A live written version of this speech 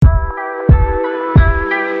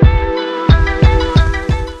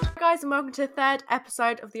and welcome to the third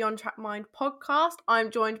episode of the On Track Mind podcast.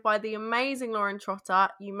 I'm joined by the amazing Lauren Trotter.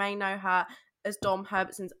 You may know her as Dom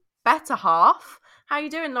Herbertson's better half. How are you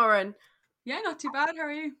doing, Lauren? Yeah, not too bad. How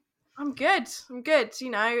are you? I'm good. You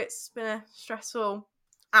know, it's been a stressful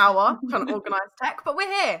hour trying to organise tech, but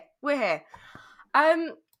we're here.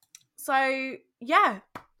 So yeah,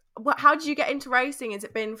 how did you get into racing? Has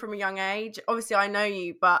it been from a young age? Obviously, I know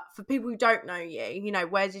you, but for people who don't know you, you know,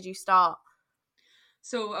 where did you start?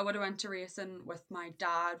 So I would have went to racing with my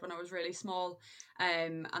dad when I was really small,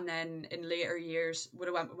 and then in later years would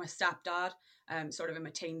have went with my stepdad, sort of in my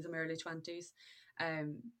teens and my early 20s,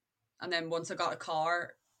 and then once I got a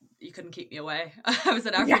car, you couldn't keep me away. I was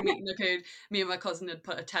at every meeting I could. Me and my cousin had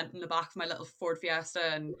put a tent in the back of my little Ford Fiesta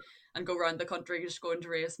and go around the country just going to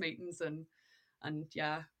race meetings and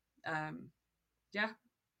yeah, yeah.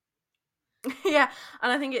 Yeah,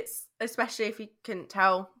 and I think it's, especially if you couldn't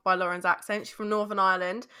tell by Lauren's accent, she's from Northern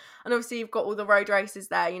Ireland, and obviously you've got all the road races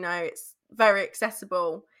there, you know, it's very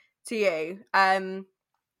accessible to you. And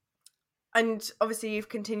obviously you've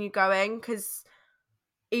continued going, because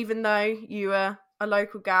even though you were a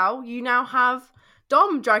local gal, you now have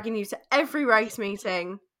Dom dragging you to every race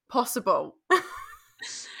meeting possible.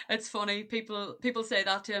 It's funny. People say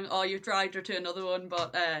that to him. Oh, you've dragged her to another one,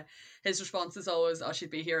 but his response is always, "Oh, she'd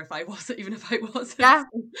be here if I wasn't, even if I wasn't." Yeah.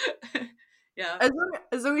 Yeah.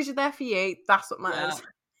 As long as you're there for you, that's what matters.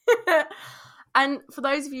 Yeah. And for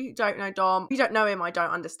those of you who don't know Dom, if you don't know him, I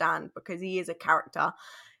don't understand, because he is a character.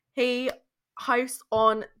 He hosts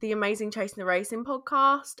on the amazing Chasing the Racing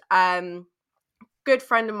podcast. Good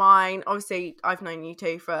friend of mine. Obviously, I've known you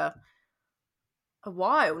two for a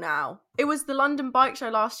while now. It was the London Bike Show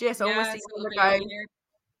last year, so almost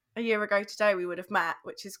a year ago today we would have met,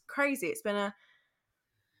 which is crazy. It's been a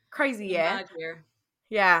crazy year. Mad year.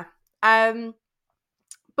 Yeah.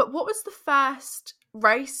 But what was the first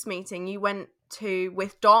race meeting you went to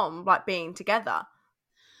with Dom, like being together?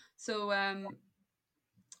 So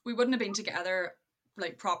we wouldn't have been together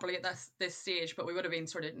like properly at this stage, but we would have been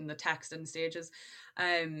sort of in the texting stages,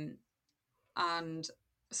 and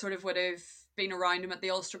sort of would have been around him at the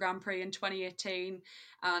Ulster Grand Prix in 2018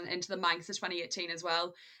 and into the Manx of 2018 as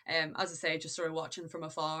well. As I say, just sort of watching from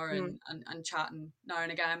afar and chatting now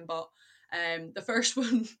and again. But the first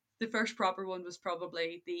one, the first proper one, was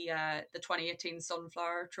probably the 2018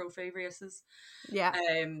 Sunflower Trophy races. Yeah.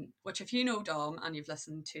 Which, if you know Dom and you've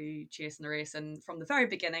listened to Chasing the Racing from the very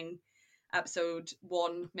beginning, episode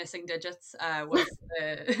 1, Missing Digits, was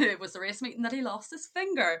was the race meeting that he lost his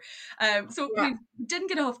finger. So we didn't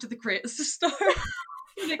get off to the greatest start.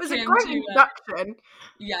 It was a great introduction.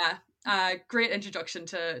 Great introduction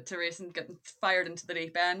to racing, getting fired into the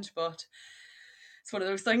deep end, but it's one of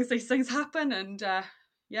those things. These things happen, and that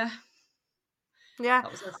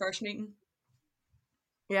was our first meeting.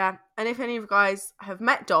 Yeah, and if any of you guys have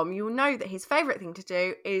met Dom, you'll know that his favourite thing to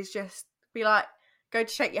do is just be like, go to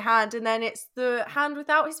shake your hand, and then it's the hand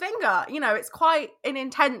without his finger. You know, it's quite an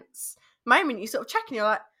intense moment. You sort of check and you're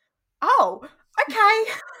like, oh,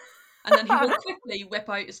 okay. And then he will quickly whip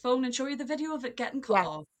out his phone and show you the video of it getting cut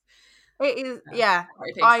off. It is,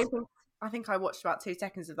 I think I watched about 2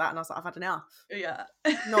 seconds of that and I was like, I've had enough. Yeah.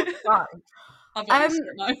 Not fun. I've got used to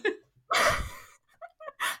it now.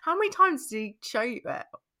 How many times did he show you it?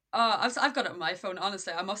 I've got it on my phone.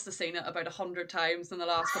 Honestly, I must have seen it about 100 times in the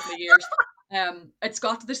last couple of years. It's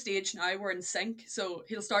got to the stage now we're in sync, so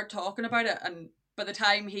he'll start talking about it, and by the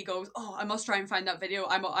time he goes, "Oh, I must try and find that video,"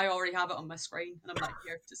 I already have it on my screen, and I'm like,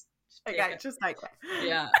 "Here, just take it." Just take it.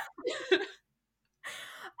 Yeah.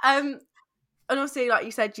 And obviously, like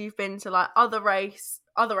you said, you've been to like other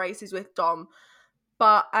races with Dom,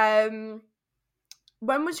 but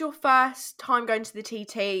when was your first time going to the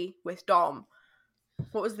TT with Dom?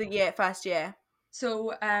 What was the first year?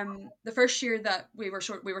 So the first year that we were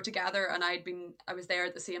together, and I was there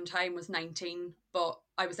at the same time, was 19, but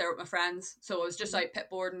I was there with my friends, so I was just out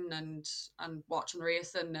pitboarding and watching the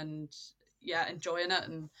racing and enjoying it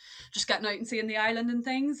and just getting out and seeing the island and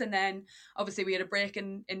things. And then obviously we had a break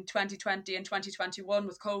in 2020 and 2021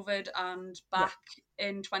 with COVID, and back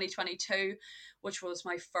in 2022, which was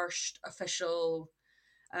my first official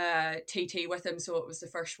TT with him, so it was the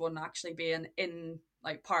first one actually being in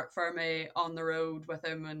like Park Ferme on the road with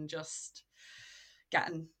him and just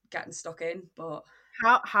getting stuck in. But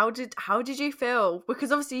how did you feel?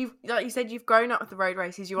 Because obviously, like you said, you've grown up with the road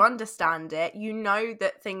races, you understand it, you know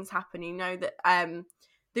that things happen, you know that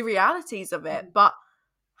the realities of it. But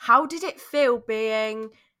how did it feel being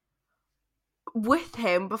with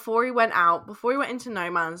him before he went into no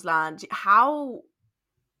man's land? How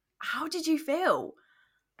did you feel?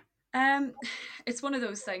 Um, it's one of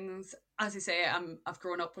those things. As you say, I've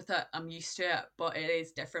grown up with it. I'm used to it, but it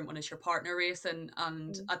is different when it's your partner racing.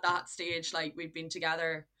 And Mm. at that stage, like we've been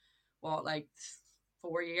together, what, like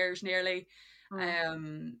 4 years nearly, Mm.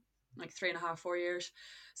 um, like 3.5, 4 years.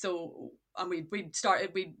 So, and we'd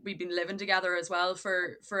started we'd been living together as well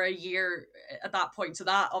for a year at that point. So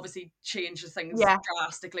that obviously changes things Yeah.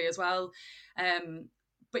 drastically as well. Um,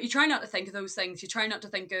 but you try not to think of those things. You try not to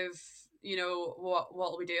think of, what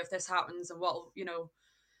will we do if this happens, and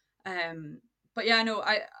um but yeah, no,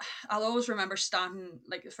 I'll always remember standing,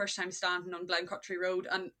 like the first time standing on Glencountry Road,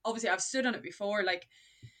 and obviously I've stood on it before, like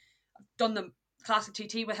done the classic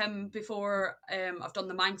TT with him before. I've done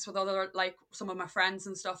the Manx with other, like some of my friends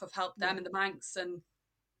and stuff. I've helped Yeah. them in the Manx, and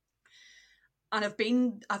I've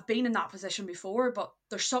been in that position before, but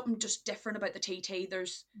there's something just different about the TT.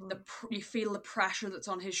 There's Mm. you feel the pressure that's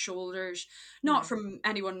on his shoulders, not Yeah. from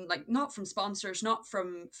anyone, like not from sponsors, not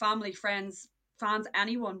from family, friends, fans,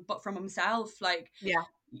 anyone, but from himself. Like Yeah.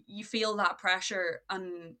 you feel that pressure,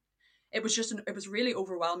 and it was really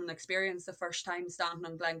overwhelming experience the first time standing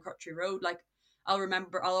on Glencountry Road. Like I'll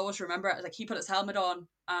always remember it. Like he put his helmet on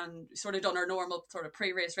and sort of done our normal sort of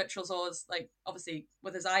pre-race rituals. Always, like obviously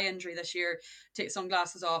with his eye injury this year, takes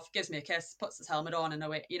sunglasses off, gives me a kiss, puts his helmet on, and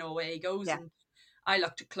away he goes. Yeah. And I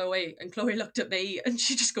looked at Chloe, and Chloe looked at me, and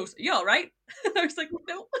she just goes, "You all right?" And I was like,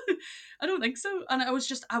 "No, I don't think so." And I was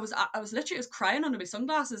literally, I was crying under my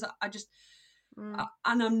sunglasses. I just, Mm.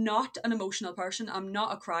 and I'm not an emotional person. I'm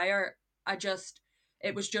not a crier.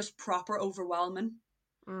 It was just proper overwhelming.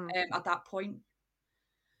 Mm. At that point.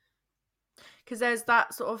 Because there's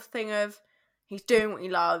that sort of thing of he's doing what he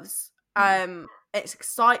loves. Mm. It's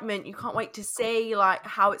excitement. You can't wait to see like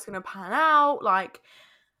how it's going to pan out. Like,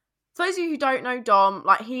 for those of you who don't know Dom,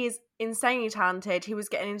 like he is insanely talented. He was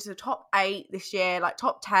getting into the top 8 this year, like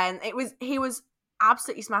top 10. He was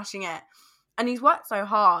absolutely smashing it, and he's worked so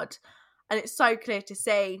hard. And it's so clear to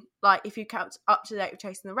see, like, if you kept up to date with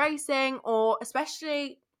chasing the racing, or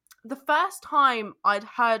especially the first time I'd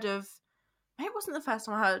heard of, it wasn't the first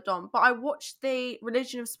time I heard of Dom, but I watched the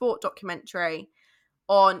Religion of Sport documentary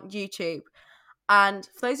on YouTube. And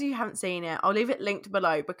for those of you who haven't seen it, I'll leave it linked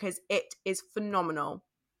below because it is phenomenal.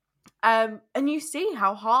 And you see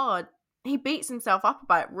how hard he beats himself up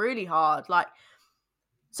about it, really hard. Like,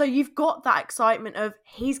 so you've got that excitement of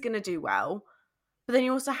he's going to do well, but then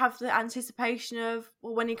you also have the anticipation of,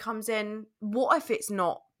 well, when he comes in, what if it's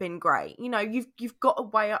not been great? You've got to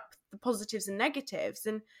weigh up the positives and negatives.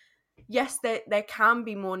 And yes, there can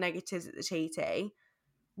be more negatives at the TT.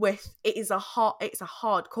 It's a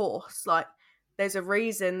hard course. Like, there's a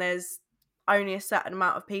reason there's only a certain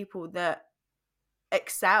amount of people that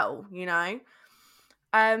excel.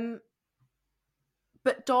 Um,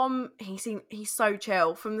 but Dom, he's so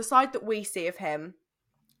chill. From the side that we see of him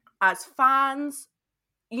as fans,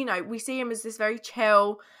 we see him as this very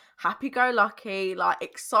chill, happy-go-lucky, like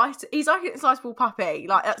excited. He's like an excitable puppy.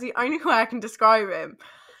 Like, that's the only way I can describe him.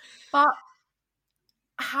 But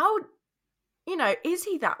how, is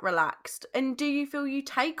he that relaxed? And do you feel you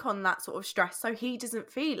take on that sort of stress so he doesn't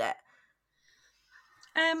feel it?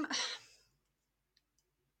 Um,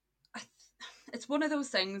 it's one of those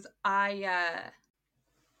things.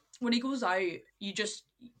 When he goes out, you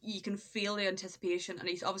can feel the anticipation, and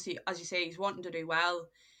he's obviously, as you say, he's wanting to do well,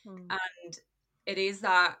 Mm. and it is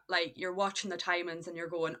that, like, you're watching the timings and you're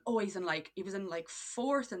going, oh, he was in like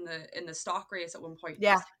fourth in the stock race at one point. I was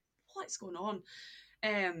Yeah, like, what's going on?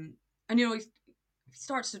 And he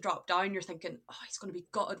starts to drop down. You're thinking, oh, he's going to be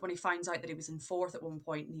gutted when he finds out that he was in fourth at one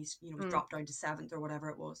point, and he's mm. dropped down to seventh or whatever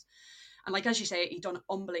it was. And like, as you say, he done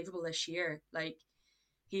unbelievable this year. Like,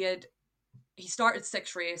 he had he started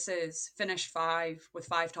 6 races, finished 5 with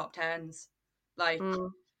 5 top 10s. Like,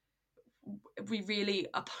 Mm. we really,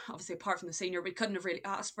 obviously apart from the senior, we couldn't have really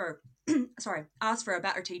asked for asked for a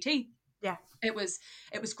better TT. Yeah, It was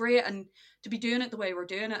great, and to be doing it the way we're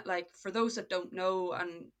doing it, like, for those that don't know,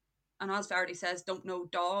 and as Verity says, don't know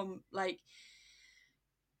Dom, like,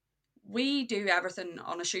 we do everything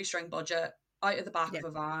on a shoestring budget, out of the back yeah, of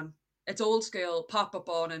a van. It's old school, pop up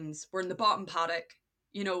awnings. We're in the bottom paddock.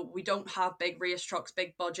 We don't have big race trucks,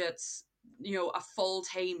 big budgets, a full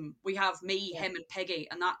team. We have me, yeah. him, and Piggy,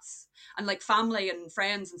 and like family and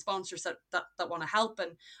friends and sponsors that want to help.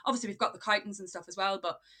 And obviously we've got the Coutons and stuff as well,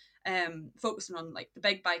 but focusing on like the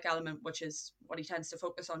big bike element, which is what he tends to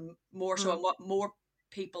focus on more so, Mm. and what more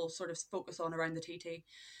people sort of focus on around the TT.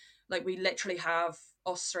 Like, we literally have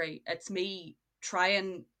us three. It's me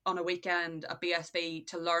trying on a weekend at BSB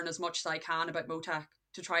to learn as much as I can about Motec,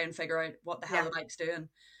 to try and figure out what the hell Yeah. the bike's doing.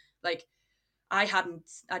 Like, I'd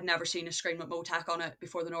never seen a screen with Motec on it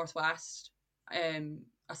before the Northwest.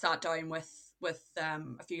 I sat down with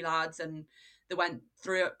a few lads, and they went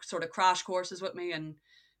through it, sort of crash courses with me and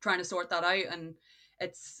trying to sort that out. And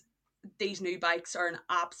it's these new bikes are an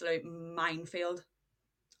absolute minefield.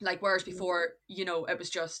 Like whereas before, it was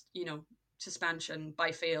just, suspension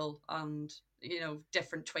by feel and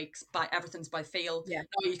different tweaks by everything's by feel. Yeah.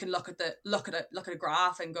 Now you can look at a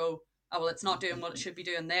graph and go, oh well, it's not doing what it should be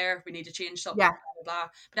doing there. We need to change something. Yeah. Blah, blah, blah.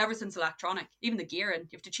 But everything's electronic. Even the gearing,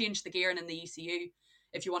 you have to change the gearing in the ECU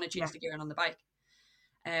if you want to change the gearing on the bike.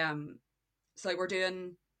 So we're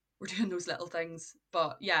doing those little things.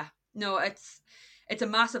 But yeah, no, it's a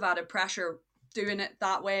massive added pressure doing it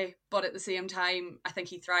that way. But at the same time, I think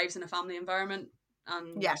he thrives in a family environment,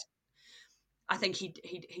 and Yeah. I think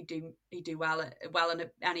he'd do well in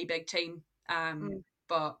any big team.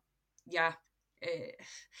 But yeah,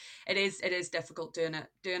 it is difficult doing it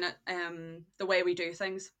the way we do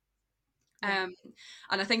things. And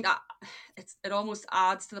I think that it almost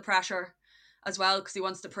adds to the pressure as well, because he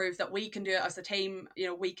wants to prove that we can do it as a team.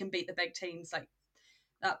 We can beat the big teams. Like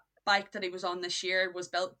that bike that he was on this year was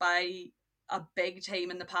built by a big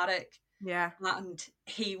team in the paddock. Yeah. And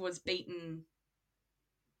he was beating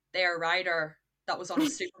their rider that was on a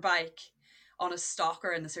superbike on a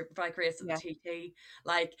stalker in the superbike race at the TT.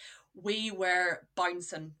 Like we were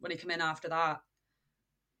bouncing when he came in after that.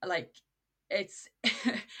 Like it's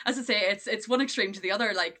as I say, it's one extreme to the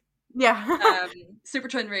other. Like Super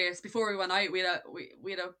Twin race, before we went out, we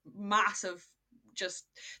had a massive, just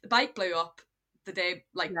the bike blew up the day,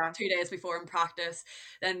 like 2 days before in practice.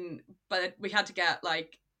 But we had to get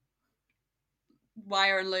like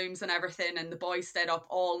wire and looms and everything, and the boys stayed up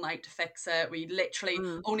all night to fix it. We literally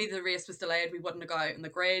only the race was delayed, we wouldn't have got out in the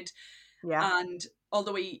grid. And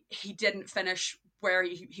although he didn't finish where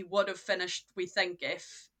he would have finished, we think,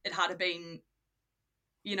 if it had been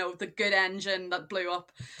the good engine that blew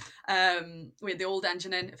up, we had the old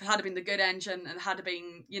engine in, if it had been the good engine and it had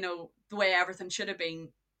been the way everything should have been,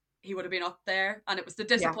 he would have been up there. And it was the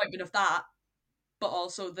disappointment of that, but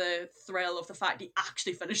also the thrill of the fact he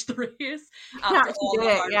actually finished the race after all the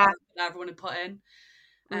hard work that everyone had put in.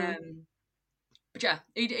 But yeah,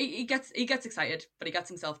 he gets excited, but he gets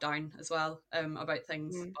himself down as well about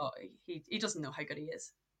things. But he doesn't know how good he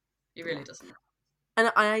is. He really doesn't.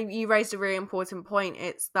 And you raised a really important point.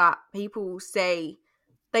 It's that people see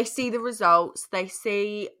the results, they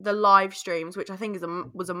see the live streams, which I think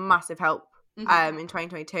was a massive help in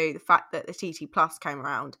 2022. The fact that the TT Plus came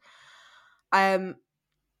around.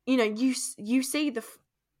 You see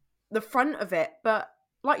the front of it, but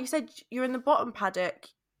like you said, you're in the bottom paddock.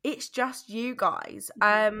 It's just you guys,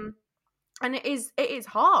 and it is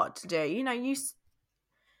hard to do. You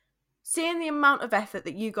seeing the amount of effort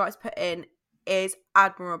that you guys put in is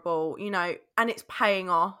admirable. And it's paying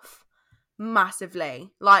off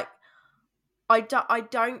massively. Like I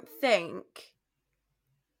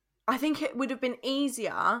think it would have been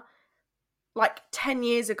easier like 10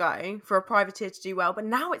 years ago for a privateer to do well, but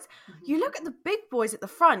now it's you look at the big boys at the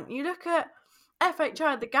front, you look at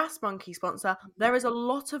FHI, the gas monkey sponsor, there is a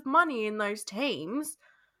lot of money in those teams,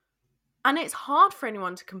 and it's hard for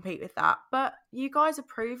anyone to compete with that. But you guys are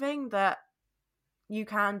proving that you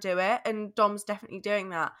can do it, and Dom's definitely doing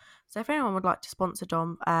that. So if anyone would like to sponsor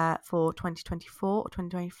Dom for 2024 or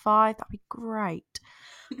 2025, that'd be great.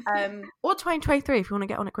 Or 2023 if you want to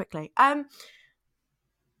get on it quickly.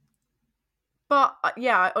 But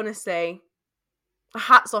yeah, honestly,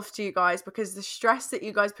 hats off to you guys, because the stress that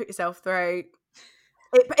you guys put yourself through,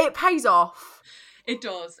 it pays off. It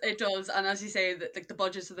does, and as you say, that the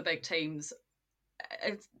budgets of the big teams,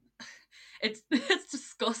 it's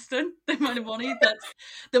disgusting the amount of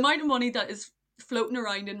money that is floating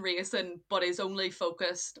around in racing, but is only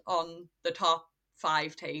focused on the top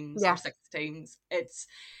 5 teams or 6 teams.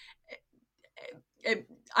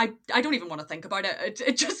 I don't even want to think about it.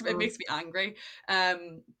 It makes me angry.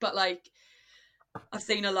 But like I've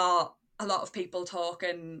seen a lot of people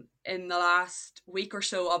talking in the last week or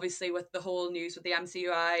so, obviously with the whole news with the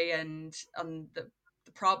MCUI and the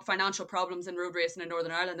financial problems in road racing in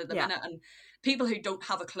Northern Ireland at the minute, and people who don't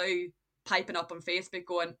have a clue piping up on Facebook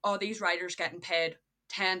going, "Oh, these riders getting paid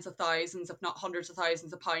tens of thousands, if not hundreds of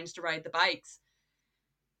thousands of pounds to ride the bikes."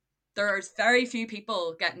 There's very few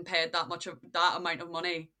people getting paid that amount of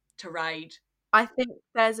money to ride. I think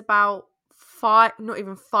there's about 5, not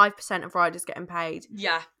even 5% of riders getting paid.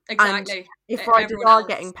 Yeah, exactly. And if riders are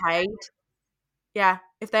getting paid,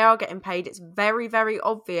 if they are getting paid, it's very, very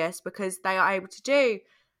obvious, because they are able to do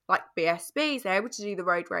like BSBs, they're able to do the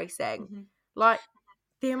road racing. Like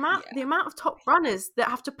the amount of top runners that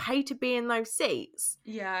have to pay to be in those seats.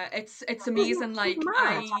 Yeah, it's It's amazing. Like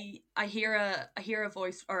mad. I hear a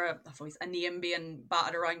voice or a name being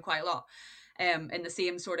batted around quite a lot, in the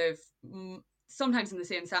same sort of sometimes in the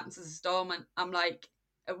same sentences as Dom, and I'm like,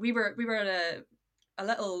 we were at a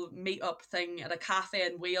little meetup thing at a cafe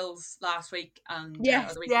in Wales last week and or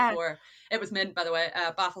Yes, the week yeah. before. It was mint, by the way.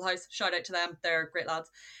 Baffle House, shout out to them. They're great lads.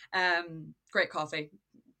 Great coffee,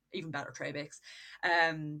 even better tray bakes.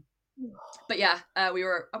 But yeah, we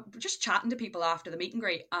were just chatting to people after the meet and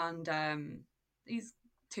greet, and these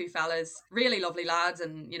two fellas, really lovely lads,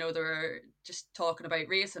 and they were just talking about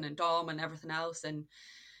racing and Dom and everything else, and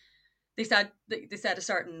they said a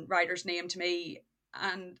certain rider's name to me,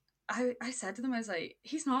 and I said to them, I was like,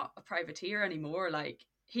 he's not a privateer anymore. Like,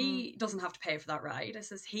 he doesn't have to pay for that ride. I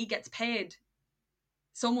says he gets paid.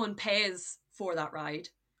 Someone pays for that ride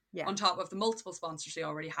Yeah. on top of the multiple sponsors he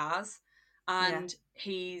already has, Yeah. and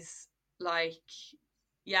he's like,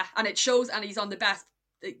 yeah, and it shows, and he's on the best,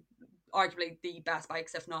 arguably the best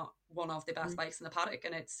bikes, if not one of the best bikes in the paddock,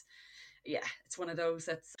 and it's one of those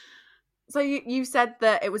that's. So you said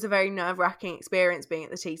that it was a very nerve-wracking experience being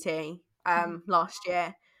at the TT last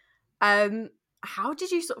year. How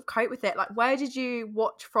did you sort of cope with it? Like, where did you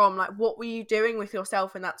watch from? Like, what were you doing with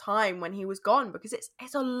yourself in that time when he was gone? Because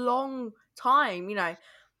it's a long time,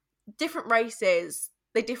 different races,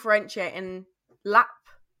 they differentiate in lap,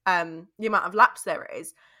 the amount of laps there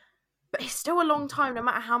is, but it's still a long time no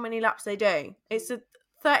matter how many laps they do. It's a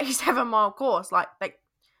 37-mile course, like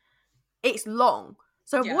it's long.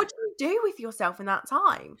 So Yeah. what do you do with yourself in that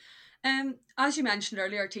time? As you mentioned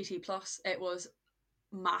earlier, TT Plus, it was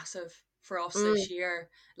massive for us this year.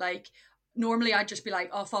 Like, normally I'd just be like,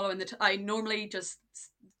 oh, following I normally just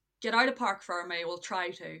get out of Park Ferme, will try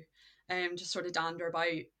to, just sort of dander about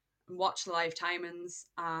and watch the live timings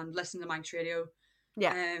and listen to Manx Radio.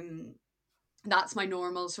 Yeah. That's my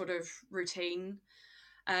normal sort of routine.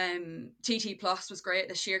 TT Plus was great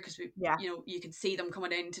this year because you could see them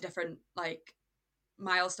coming into different like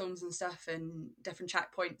milestones and stuff and different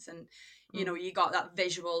checkpoints, and you got that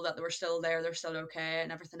visual that they were still there, they're still okay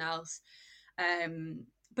and everything else.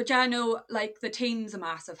 But yeah, no, like the team's a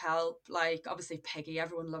massive help. Like, obviously Piggy,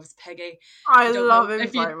 everyone loves Piggy. I love him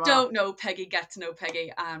If so you much. don't know Piggy, get to know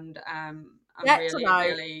Piggy, and I'm Get to know.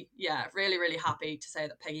 really happy to say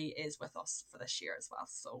that Piggy is with us for this year as well.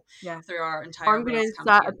 So Yeah. through our entire I'm going to race insert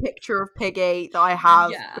a campaign. picture of Piggy that I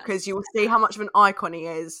have Yes. because you will see how much of an icon he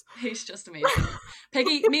is. He's just amazing.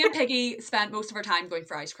 Piggy, me and Piggy spent most of our time going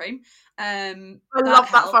for ice cream. I love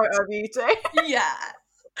that photo of you too. Yeah,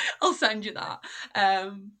 I'll send you that.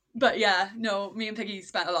 But yeah, no, me and Piggy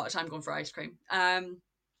spent a lot of time going for ice cream.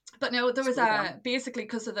 But no, there was basically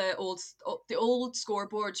because of the old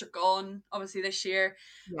scoreboards are gone, obviously this year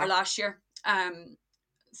or last year.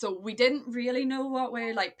 So we didn't really know what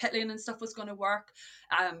way like pit lane and stuff was going to work.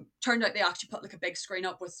 Turned out they actually put like a big screen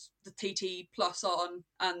up with the TT Plus on,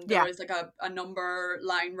 and there was like a number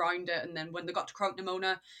line round it. And then when they got to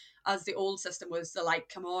Croagh-na-Mona, as the old system was, the light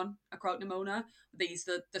come on at Croagh-na-Mona,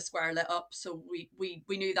 the square lit up. So we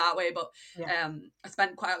knew that way. But I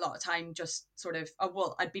spent quite a lot of time just sort of,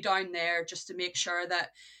 I'd be down there just to make sure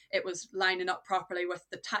that it was lining up properly with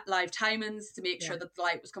the live timings, to make sure that the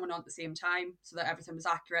light was coming on at the same time so that everything was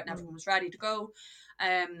accurate and everyone was ready to go.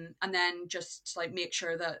 And then just like make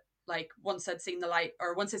sure that like once I'd seen the light,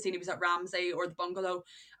 or once I'd seen he was at Ramsey or the bungalow,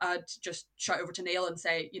 I'd just shout over to Neil and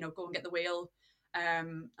say, go and get the wheel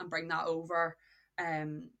and bring that over.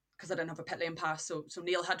 Because I didn't have a pit lane pass, so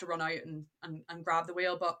Neil had to run out and grab the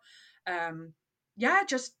wheel. But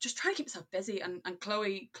just trying to keep myself busy. And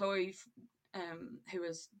Chloe, who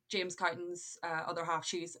is James Coughton's other half,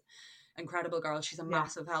 she's incredible girl. She's a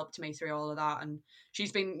massive help to me through all of that, and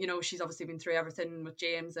she's been, she's obviously been through everything with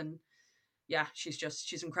James, and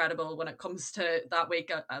she's incredible when it comes to that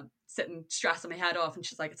week. I'm sitting stressing my head off, and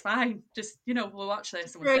she's like, it's fine, just we'll watch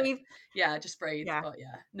this and we'll breathe. Just breathe. But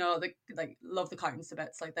no, they like love the Coughton's to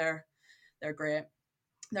bits. Like they're great.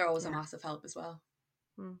 They're always a massive help as well.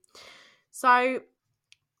 So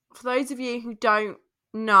for those of you who don't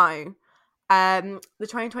know, the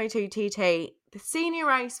 2022 TT, the senior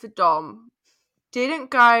race for Dom didn't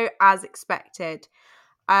go as expected.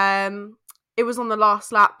 It was on the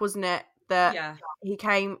last lap, wasn't it? That he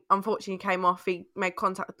unfortunately came off. He made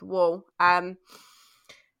contact with the wall.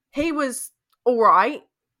 He was all right.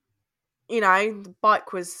 The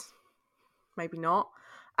bike was maybe not.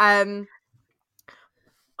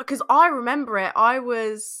 Because I remember it. I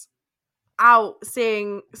was out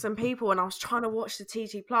seeing some people and I was trying to watch the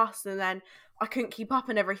TT Plus, and then I couldn't keep up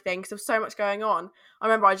and everything because there was so much going on. I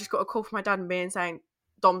remember I just got a call from my dad and saying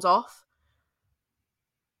Dom's off,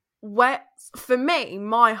 for me,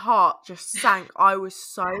 my heart just sank. I was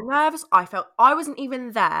so nervous. I felt I wasn't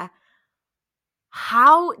even there.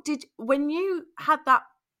 When you had that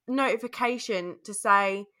notification to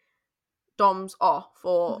say Dom's off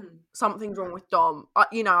or something's wrong with Dom,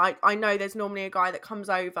 I know there's normally a guy that comes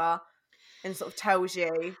over and sort of tells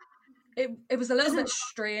you. It was a little bit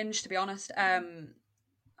strange, to be honest.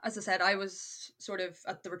 As I said, I was sort of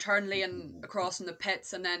at the return lane across from the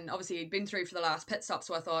pits, and then obviously he'd been through for the last pit stop,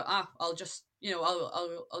 so I thought, I'll just,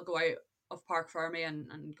 I'll go out of Park Fermy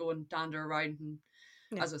and go and dander around and,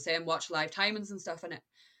 as I was saying, watch live timings and stuff. And I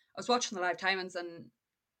was watching the live timings,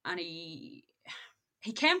 and he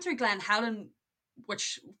came through Glen Helen,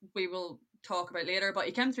 which we will talk about later, but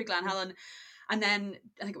he came through Glen Helen, and then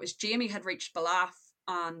I think it was Jamie had reached Ballaugh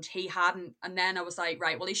and he hadn't, and then I was like,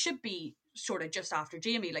 right, well, he should be sort of just after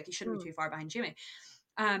Jamie, like he shouldn't be too far behind Jamie.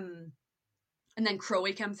 And then Crowe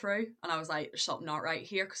came through, and I was like, there's something not right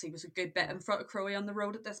here, because he was a good bit in front of Crowe on the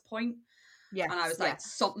road at this point. Yes, and I was like,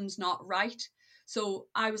 something's not right. So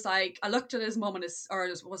I was like, I looked at his mum and his, or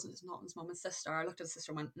it wasn't not his mum, his sister. I looked at his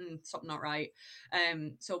sister and went, something not right.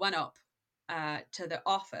 So went up to the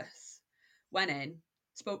office, went in,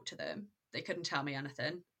 spoke to them. They couldn't tell me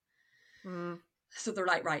anything. So they're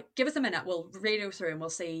like, right, give us a minute. We'll radio through and we'll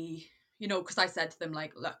see, because I said to them,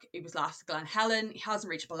 like, look, he was last at Glen Helen. He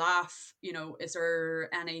hasn't reached Ballaugh. Is there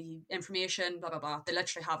any information? Blah, blah, blah. They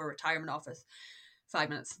literally have a retirement office. 5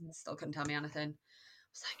 minutes, still couldn't tell me anything.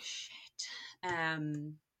 I was like, shit.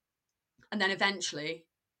 And then eventually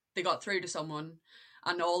they got through to someone,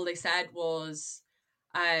 and all they said was,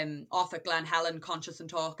 off at Glen Helen, conscious and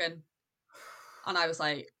talking. And I was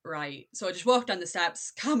like, right. So I just walked down the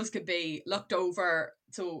steps, calm as could be, looked over.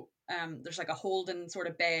 So there's like a holding sort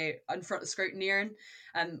of bay in front of scrutineering,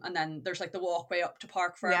 and then there's like the walkway up to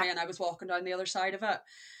Park Fermy, and I was walking down the other side of it,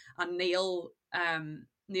 and Neil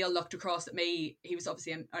looked across at me. He was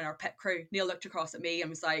obviously in our pit crew. Neil looked across at me and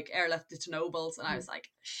was like, airlifted to Nobles, and I was like,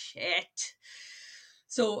 shit.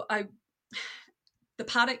 So the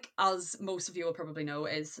paddock, as most of you will probably know,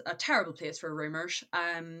 is a terrible place for rumours.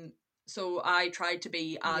 So I tried to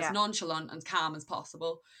be as nonchalant and calm as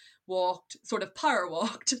possible. Sort of power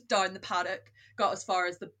walked down the paddock, got as far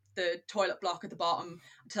as the toilet block at the bottom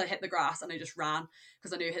until I hit the grass, and I just ran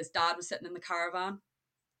because I knew his dad was sitting in the caravan.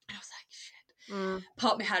 And I was like, shit.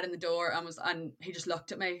 Popped my head in the door and he just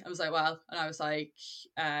looked at me. I was like, well, and I was like,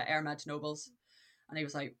 Airmed to Nobles. And he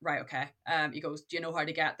was like, right, okay. He goes, do you know how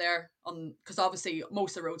to get there? Because obviously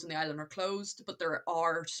most of the roads on the island are closed, but there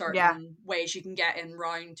are certain ways you can get in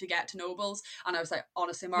round to get to Nobles. And I was like,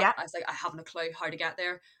 honestly, Mark, I was like, I haven't a clue how to get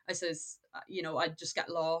there. I says, I'd just get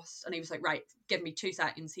lost. And he was like, right, give me 2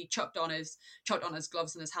 seconds. He chucked on his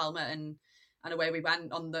gloves and his helmet, and away we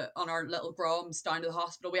went on our little groms down to the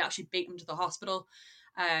hospital. We actually beat him to the hospital.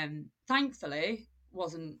 Thankfully,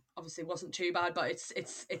 wasn't too bad, but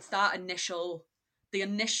it's that the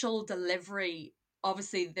initial delivery.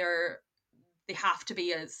 Obviously, they have to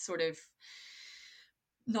be as sort of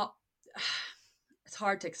not. It's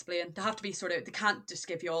hard to explain. They have to be sort of. They can't just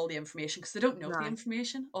give you all the information because they don't know the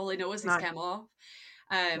information. All they know is he's came off.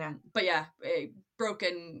 But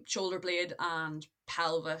broken shoulder blade and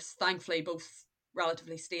pelvis. Thankfully, both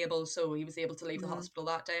relatively stable, so he was able to leave the hospital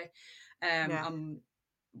that day.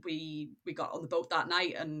 We got on the boat that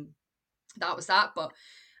night, and that was that. But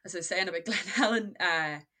as I was saying about Glen Helen,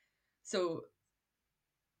 so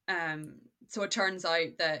it turns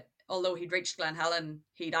out that although he'd reached Glen Helen,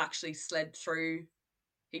 he'd actually slid through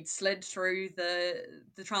the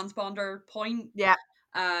transponder point.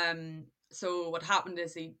 So what happened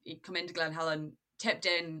is he'd come into Glen Helen, tipped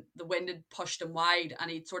in, the wind had pushed him wide, and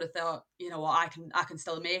he'd sort of thought, I can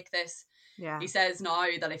still make this. He says now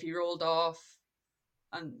that if he rolled off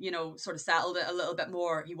and sort of settled it a little bit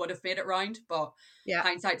more, he would have made it round. But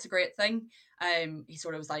hindsight's a great thing. He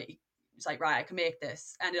sort of was like, right, I can make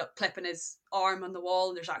this. Ended up clipping his arm on the wall,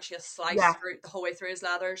 and there's actually a slice through the whole way through his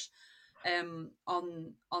leathers, on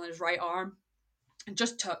his right arm, and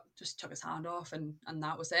just took his hand off, and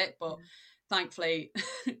that was it. But thankfully,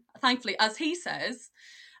 as he says,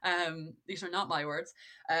 these are not my words.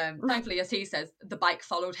 Thankfully, as he says, the bike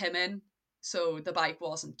followed him in. So the bike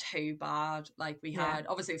wasn't too bad. Like we had,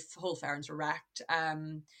 obviously, the whole fairings were wrecked.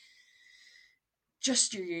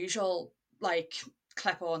 Just your usual, like,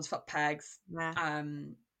 clip-ons, foot pegs.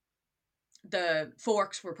 The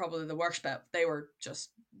forks were probably the worst bit. They were just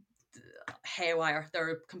haywire. They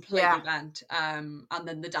were completely bent. And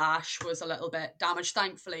then the dash was a little bit damaged.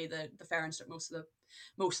 Thankfully, the fairings took most of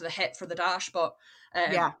the hit for the dash, but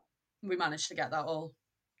we managed to get that all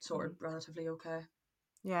sorted relatively okay.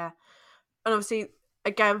 Yeah. And obviously,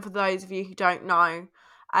 again, for those of you who don't know,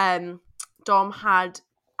 Dom had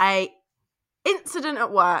a incident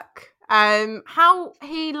at work. How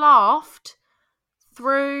he laughed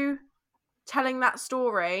through telling that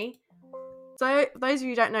story. So, for those of you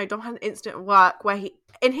who don't know, Dom had an incident at work where he,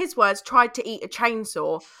 in his words, tried to eat a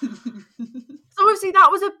chainsaw. So obviously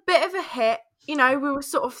that was a bit of a hit. You know, we were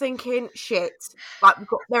sort of thinking, shit, like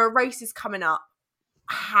there are races coming up.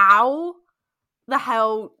 How the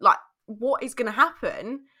hell, like, what is going to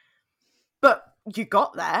happen? But you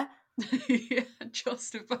got there. Yeah,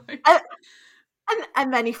 just about.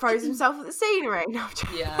 And then he throws himself at the scenery. No,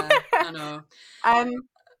 yeah, I know.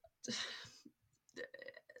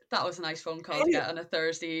 That was a nice phone call to get on a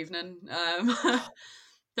Thursday evening.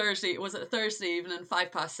 Was it a Thursday evening,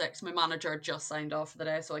 6:05? My manager had just signed off for the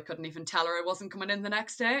day, so I couldn't even tell her I wasn't coming in the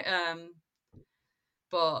next day.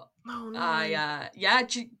 But oh, no.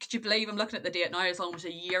 could you believe I'm looking at the date now? It's almost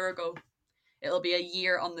a year ago. It'll be a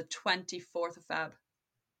year on the 24th of Feb.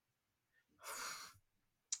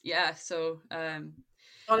 Yeah, so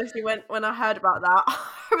honestly, when I heard about that,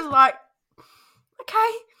 I was like,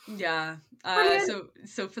 okay, yeah.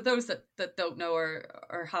 So for those that don't know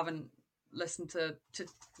or haven't listened to the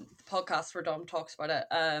podcast where Dom talks about it,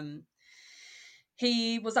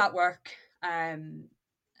 he was at work and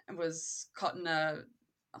was cutting I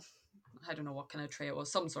don't know what kind of tree it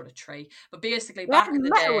was, some sort of tree, but basically back in the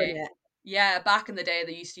day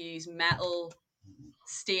they used to use metal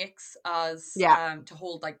stakes as to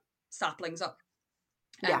hold like saplings up.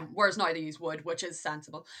 Whereas now they use wood, which is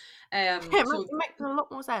sensible. It makes a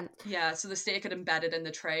lot more sense. Yeah, so the stake had embedded in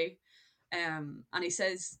the tray. And he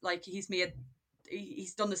says like he's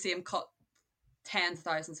done the same cut tens of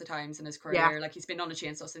thousands of times in his career. Like he's been on a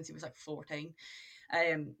chainsaw since he was like 14.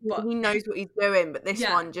 But he knows what he's doing, but this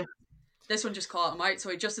one just caught him out. So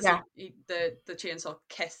he just as the chainsaw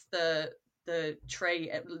kissed the tray,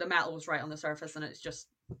 the metal was right on the surface, and it's just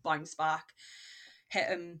bounced back, hit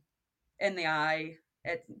him in the eye.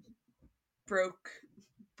 It broke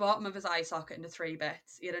bottom of his eye socket into 3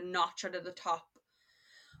 bits. He had a notch out of the top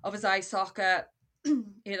of his eye socket.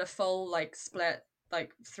 He had a full like split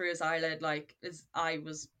like through his eyelid, like his eye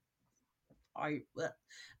was out.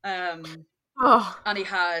 And he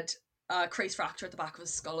had a crease fracture at the back of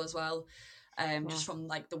his skull as well, just from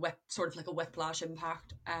like the sort of like a whiplash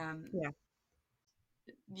impact.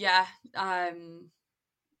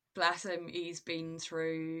 Bless him. He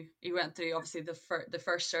went through obviously the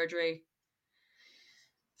first surgery.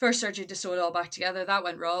 First surgery to sew it all back together, that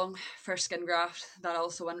went wrong. First skin graft, that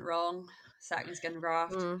also went wrong. Second skin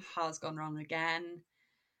graft has gone wrong again.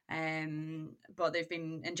 But they've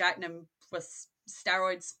been injecting him with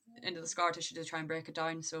steroids into the scar tissue to try and break it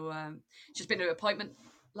down. So she's been to an appointment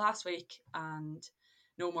last week and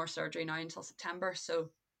no more surgery now until September. So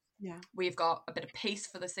we've got a bit of peace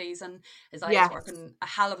for the season. His eye is working a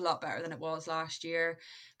hell of a lot better than it was last year,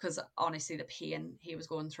 because honestly the pain he was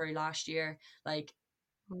going through last year, like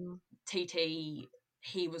TT,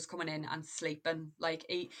 he was coming in and sleeping like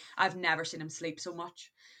I've never seen him sleep so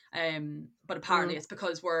much. But apparently it's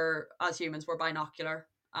because as humans we're binocular,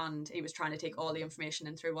 and he was trying to take all the information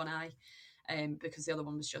in through one eye, because the other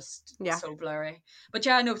one was just so blurry. But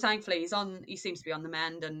thankfully he seems to be on the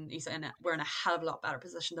mend, and we're in a hell of a lot better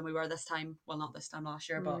position than we were this time. Well, not this time last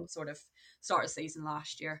year, but sort of start of season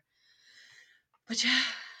last year. But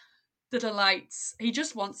the delights. He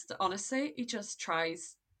just wants to, honestly, he just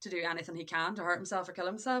tries to do anything he can to hurt himself or kill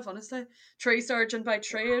himself, honestly. Tree surgeon by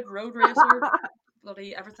trade, road racer,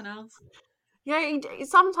 bloody everything else. Yeah,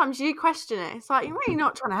 sometimes you question it. It's like, you're really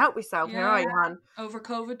not trying to help yourself here, are you, man? Over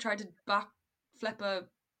COVID, tried to backflip a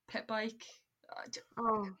pit bike.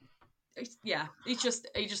 He just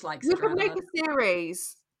likes you it. You could make a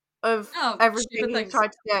series of everything he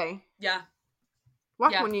tried to do. Yeah. Why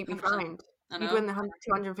wouldn't you be fined? You'd win the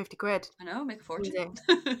 250 quid. I know, make a fortune.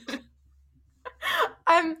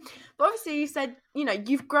 But obviously you said,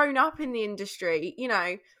 you've grown up in the industry,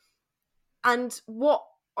 and what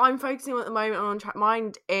I'm focusing on at the moment on Track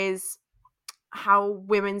Mind is how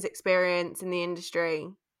women's experience in the industry,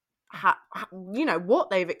 what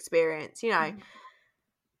they've experienced,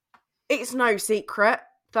 It's no secret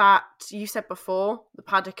that you said before, the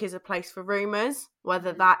paddock is a place for rumours,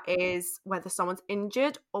 whether that is whether someone's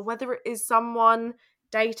injured or whether it is someone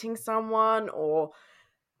dating someone, or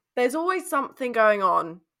there's always something going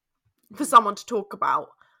on for someone to talk about.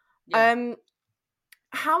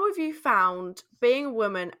 How have you found being a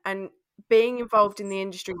woman and being involved in the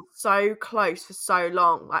industry so close for so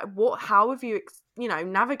long? Like, how have you,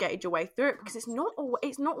 navigated your way through it? Because it's not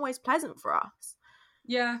always pleasant for us.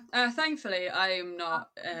 Yeah, thankfully I'm not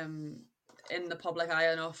in the public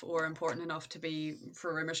eye enough or important enough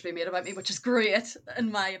for rumors to be made about me, which is great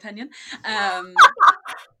in my opinion.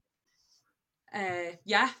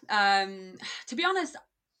 Yeah. To be honest,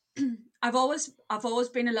 I've always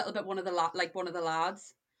been a little bit one of the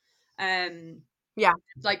lads. Yeah.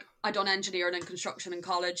 Like, I done engineering and construction in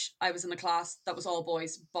college. I was in a class that was all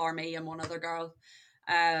boys, bar me and one other girl.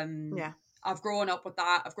 Yeah. I've grown up with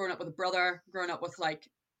that. I've grown up with a brother, grown up with like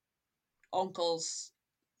uncles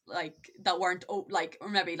like that weren't like, or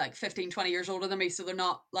maybe like 15, 20 years older than me, so they're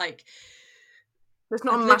not like, There's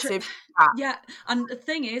not I've a literally, massive gap. yeah. And the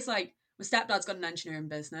thing is, like, my stepdad's got an engineering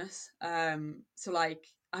business, so like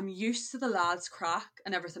I'm used to the lads crack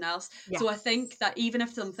and everything else. Yeah. So I think that even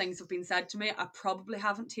if some things have been said to me, I probably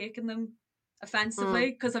haven't taken them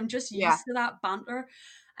offensively because I'm just Yeah. used to that banter.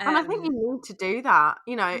 And I think you need to do that.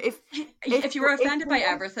 You know, If you were offended by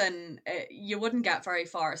everything, you wouldn't get very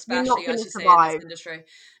far, you're not especially going as to you say in this survive. industry.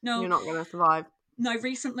 No, You're not going to survive. now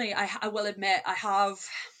recently I will admit I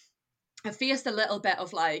faced a little bit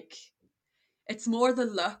of like, it's more the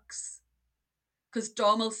looks. Because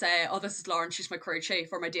Dom will say, "Oh, this is Lauren. She's my crew chief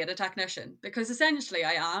or my data technician." Because essentially,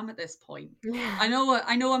 I am at this point. Yeah. I know.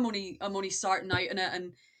 I'm only starting out in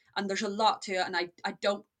it, and there's a lot to it. And I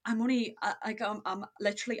don't. I'm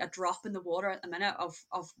literally a drop in the water at the minute of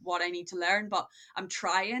what I need to learn. But I'm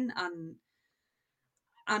trying,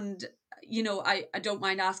 and you know, I don't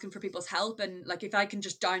mind asking for people's help. And like, if I can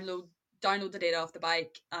just download the data off the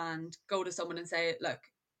bike and go to someone and say, "Look,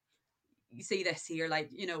 you see this here, like,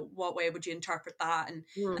 you know, what way would you interpret that," and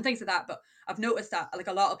things like that. But I've noticed that like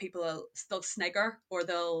a lot of people will still snigger, or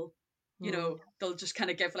they'll, you know, they'll just kind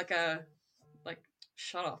of give like a like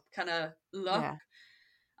shut up kind of look. Yeah.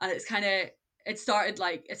 And it's kind of, it started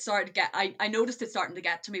to get, I noticed it starting to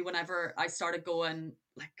get to me whenever I started going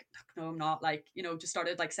like, no, I'm not, like, you know, just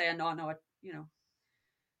started like saying, no, you know,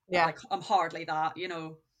 Yeah. like I'm hardly that, you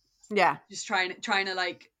know. Yeah. Just trying to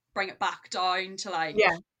like bring it back down to like,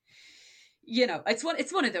 Yeah. you know, it's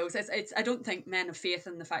one of those. It's I don't think men have faith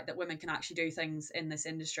in the fact that women can actually do things in this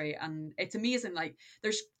industry, and it's amazing. Like,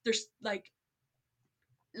 there's like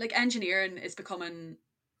engineering is becoming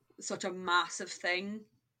such a massive thing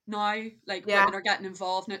now. Like, Yeah. women are getting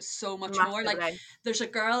involved in it so much more. Like, Massively. there's a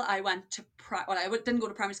girl I went to didn't go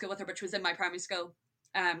to primary school with her, but she was in my primary school.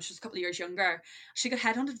 She was a couple of years younger. She got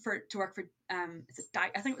headhunted to work for I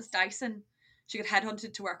think it was Dyson. She got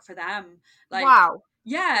headhunted to work for them. Like, Wow.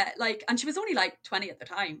 yeah, like, and she was only like 20 at the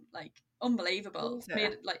time. Like, unbelievable. Jesus.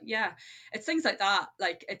 Made it, like, yeah, it's things like that.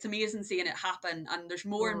 Like, it's amazing seeing it happen, and there's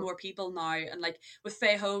more and more people now. And like with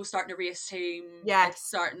Feiho starting a race team, Yes. it's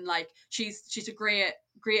starting, like, she's a great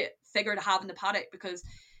figure to have in the paddock, because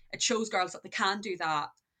it shows girls that they can do that.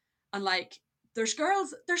 And like, there's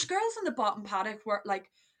girls in the bottom paddock where, like,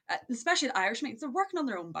 especially the Irish mates, they're working on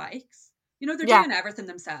their own bikes. You know, they're Yeah. doing everything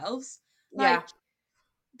themselves. Yeah. Like,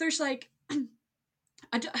 there's like,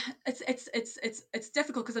 it's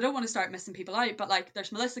difficult because I don't want to start missing people out. But like,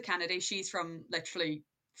 there's Melissa Kennedy. She's from literally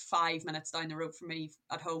 5 minutes down the road from me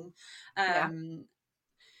at home. Yeah.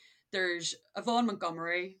 There's Yvonne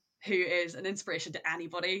Montgomery, who is an inspiration to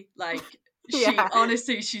anybody. Like, Yeah.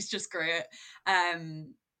 honestly, she's just great.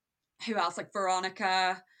 Who else? Like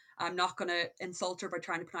Veronica. I'm not gonna insult her by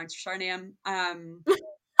trying to pronounce her surname.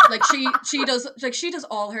 Like, she does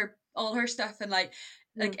all her stuff, and like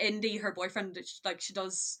Indy, her boyfriend, like, she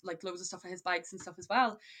does like loads of stuff on his bikes and stuff as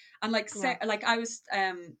well. And like, like, I was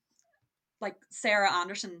like Sarah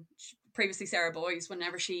Anderson, previously Sarah Boys,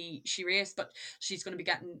 whenever she raced, but she's going to be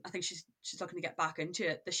getting, I think she's looking to get back into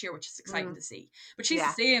it this year, which is exciting to see. But she's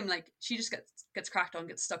the same, like, she just gets cracked on,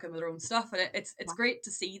 gets stuck in with her own stuff, and it's great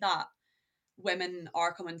to see that women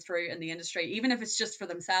are coming through in the industry, even if it's just for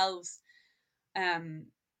themselves.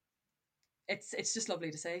 It's just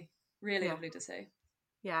lovely to see, really lovely to see.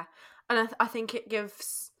 Yeah, and I think it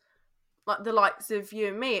gives, like, the likes of you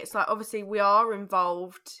and me, it's like, obviously we are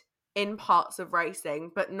involved in parts of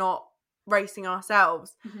racing, but not racing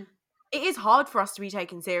ourselves. It is hard for us to be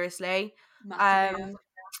taken seriously. Massively,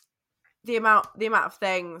 the amount of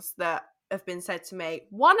things that have been said to me,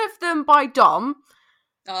 one of them by Dom.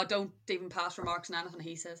 Oh, don't even pass remarks on anything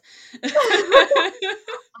he says.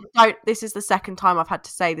 This is the second time I've had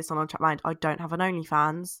to say this on Chat Mind. I don't have an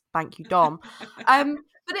OnlyFans. Thank you, Dom.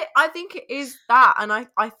 But I think it is that, and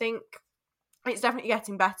I think it's definitely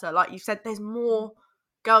getting better. Like you said, there's more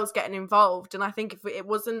girls getting involved, and I think if it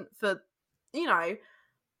wasn't for, you know,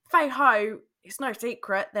 Feiho, it's no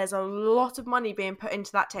secret, there's a lot of money being put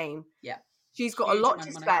into that team. Yeah. She's got a lot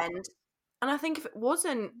to spend. And I think if it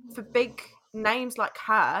wasn't for big names like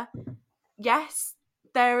her, yes,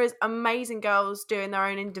 there is amazing girls doing their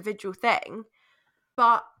own individual thing,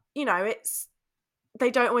 but you know, it's they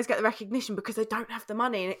don't always get the recognition because they don't have the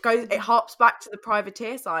money, and it Mm-hmm. harps back to the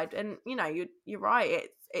privateer side. And you know, you're right.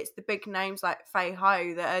 It's the big names like Fei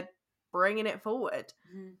Ho that are bringing it forward.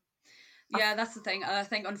 Mm-hmm. Yeah, that's the thing. And I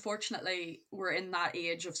think, unfortunately, we're in that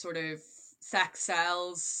age of sort of sex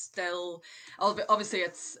sells still. Obviously,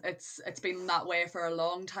 it's been that way for a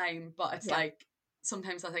long time, but it's Yeah, like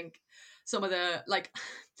sometimes I think some of the like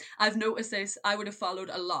I've noticed this. I would have followed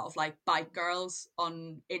a lot of like bike girls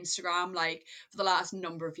on Instagram like for the last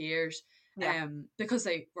number of years, yeah, because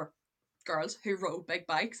they were girls who rode big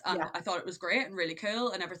bikes, and yeah, I thought it was great and really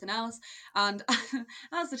cool and everything else. And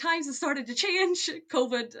as the times have started to change,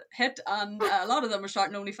 COVID hit, and a lot of them are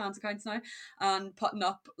starting OnlyFans accounts now and putting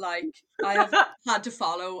up like I have had to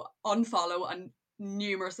unfollow, and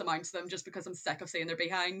numerous amounts of them just because I'm sick of seeing their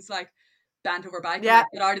behinds like bent over bike. I'm yeah. like,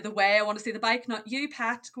 get out of the way. I want to see the bike, not you,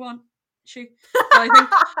 Pat. Go on, shoot. But I think,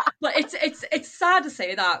 but it's sad to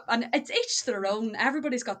say that, and it's each their own.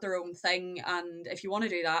 Everybody's got their own thing, and if you want to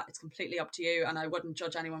do that, it's completely up to you. And I wouldn't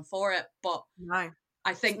judge anyone for it. But No,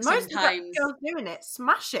 I think most of the sometimes, girls doing it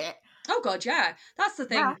smash it. oh god, yeah, that's the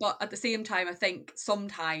Yeah, thing. But at the same time, I think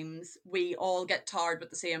sometimes we all get tarred with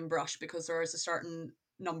the same brush because there is a certain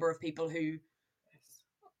number of people who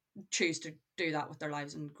choose to do that with their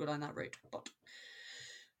lives and go down that route. But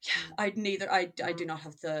yeah, I do mm, not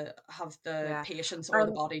have the yeah. patience or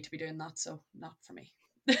the body to be doing that, so not for me.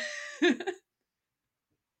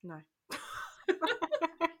 No.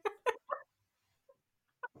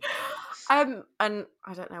 And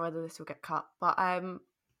I don't know whether this will get cut, but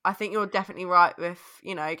I think you're definitely right with,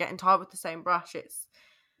 you know, getting tired with the same brush.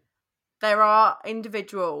 There are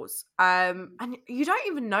individuals, and you don't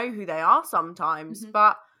even know who they are sometimes, Mm-hmm.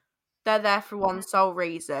 but they're there for one sole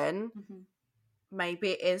reason. Mm-hmm. Maybe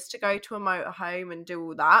it is to go to a motorhome and do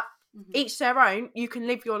all that. Mm-hmm. Each their own. You can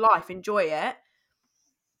live your life, enjoy it.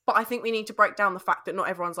 But I think we need to break down the fact that not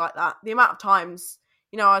everyone's like that. The amount of times,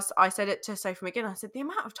 you know, I said it to Sophie McGinn, I said, the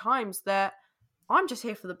amount of times that I'm just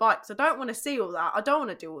here for the bikes. I don't want to see all that. I don't want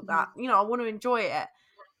to do all Mm-hmm. that. You know, I want to enjoy it.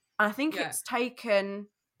 And I think Yeah. it's taken,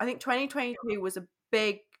 I think 2022 was a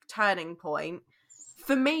big turning point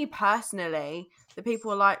for me personally, that people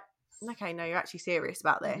were like, okay, no, you're actually serious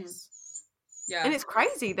about Mm-hmm. this. And Yeah. it's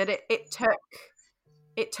crazy that it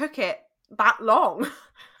took it that long.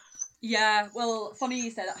 Yeah. Well, funny you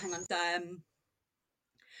say that. Hang on.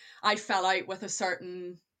 I fell out with a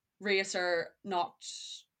certain racer not,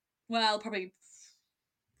 well, probably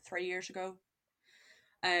 3 years ago.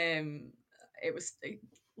 Um, it was,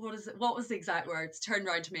 what is it? What was the exact words? Turned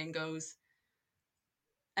around to me and goes,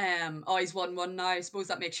 "Oh, he's won one now. I suppose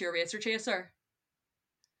that makes you a racer chaser."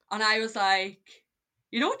 And I was like,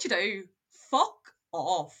 "You know what you do? Fuck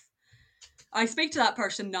off." I speak to that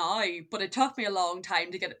person now, but it took me a long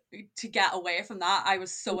time to get away from that. I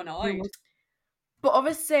was so annoyed. But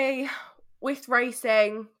obviously, with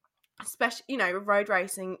racing, especially, you know, with road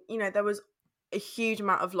racing, you know, there was a huge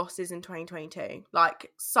amount of losses in 2022.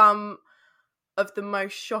 Like some of the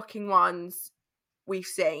most shocking ones we've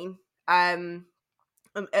seen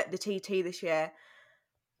at the TT this year.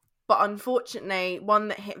 But unfortunately, one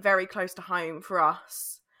that hit very close to home for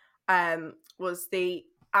us was the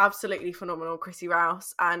absolutely phenomenal Chrissy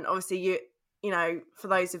Rouse. And obviously, you know, for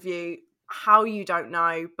those of you, how you don't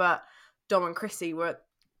know, but Dom and Chrissy were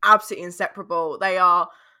absolutely inseparable. They are,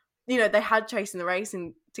 you know, they had Chasing the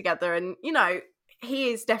Racing together, and you know, he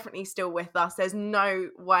is definitely still with us. There's no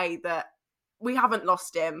way that we haven't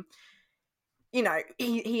lost him. You know,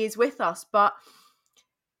 he is with us. But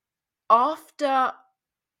after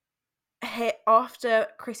after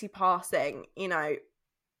Chrissy passing, you know,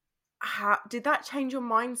 how did that change your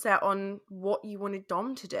mindset on what you wanted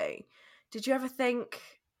Dom to do? Did you ever think,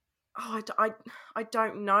 oh, I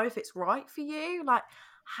don't know if it's right for you? Like,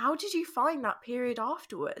 how did you find that period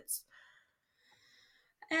afterwards?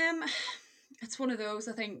 Um, it's one of those.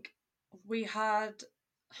 I think we had,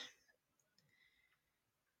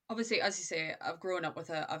 obviously, as you say, I've grown up with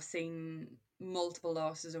it. I've seen multiple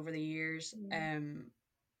losses over the years. Mm.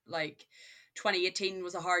 Like 2018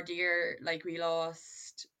 was a hard year. Like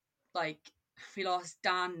like we lost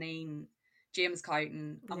Dan Neen, James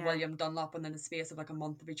Cowton, and Yeah. William Dunlop within the space of like a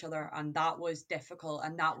month of each other, and that was difficult.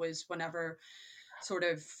 And that was whenever sort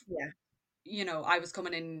of, Yeah. I was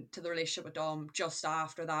coming into the relationship with Dom just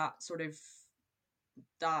after that sort of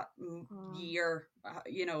that Mm. year.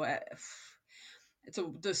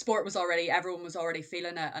 So the sport was already, everyone was already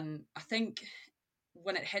feeling it, and I think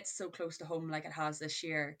when it hits so close to home like it has this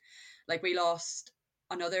year, like we lost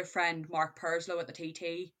another friend, Mark Perslow, at the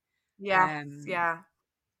TT. Yes. Um, Yeah.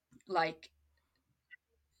 like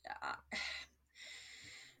uh,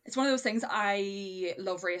 it's one of those things. I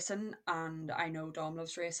love racing, and I know Dom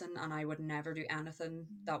loves racing, and I would never do anything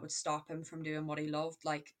that would stop him from doing what he loved.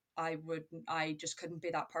 Like, I just couldn't be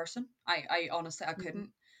that person. I honestly, I couldn't.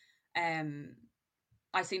 Um,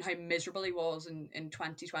 I seen how miserable he was in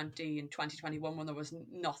 2020 and 2021 when there was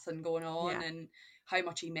nothing going on, Yeah. and how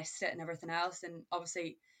much he missed it and everything else. And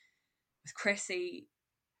obviously with Chrissy,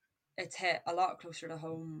 it's hit a lot closer to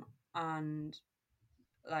home. And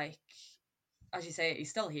like, as you say, he's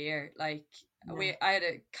still here. Like, Yeah. I had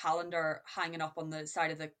a calendar hanging up on the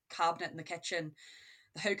side of the cabinet in the kitchen.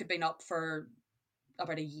 The hook had been up for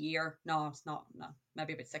about a year. No, it's not. No,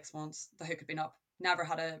 maybe about 6 months. The hook had been up. Never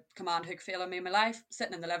had a command hook fail on me in my life.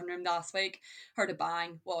 Sitting in the living room last week, heard a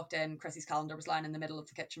bang, walked in. Chrissy's calendar was lying in the middle of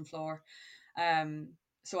the kitchen floor.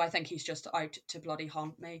 So I think he's just out to bloody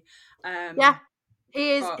haunt me. Yeah.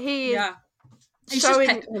 He is. But He is yeah, he's just showing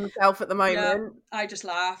picking. himself at the Yeah, moment. I just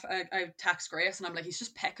laugh. I text Grace and I'm like, he's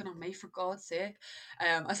just picking on me, for God's sake.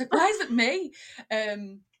 I was like, why is it me?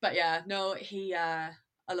 But yeah, no,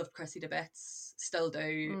 I love Chrissy to bits, still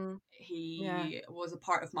do. Yeah. He was a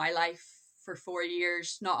part of my life for 4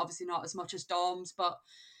 years. Not obviously not as much as Dom's, but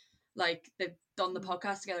like they've done the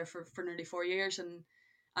podcast together for nearly 4 years, and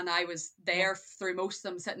I was Yeah. there through most of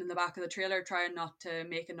them, sitting in the back of the trailer trying not to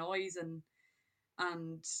make a noise. And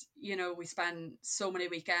you know, we spent so many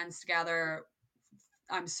weekends together.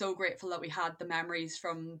 I'm so grateful that we had the memories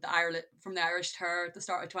from the Irish tour at the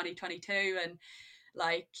start of 2022, and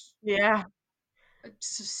like, Yeah.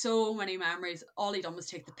 so many memories. All he done was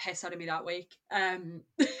take the piss out of me that week.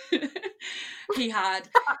 He had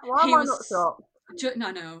Why am he I not was shocked?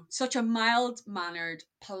 no, such a mild mannered,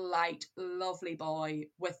 polite, lovely boy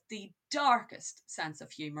with the darkest sense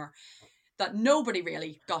of humor that nobody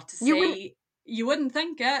really got to You wouldn't. see. You wouldn't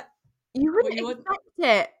think it. You Well, wouldn't you wouldn't. expect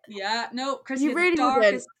it. Yeah, no, Chrissy You had the really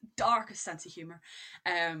wouldn't. darkest sense of humor.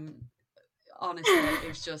 Um, Honestly, it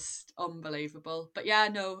was just unbelievable. But yeah,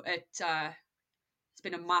 no, it's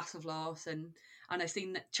been a massive loss. And I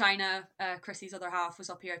seen that China, Chrissy's other half,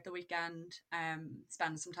 was up here at the weekend,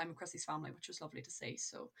 spending some time with Chrissy's family, which was lovely to see.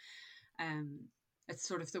 So, um, it's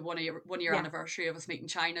sort of the 1 year Yeah. anniversary of us meeting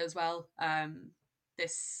China as well.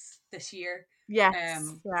 This year, Yes.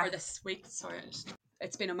 or Yeah. this week. Sorry,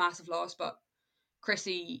 it's been a massive loss. But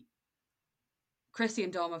Chrissy, Chrissy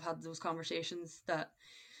and Dom have had those conversations that,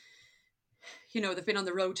 you know, they've been on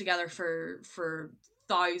the road together for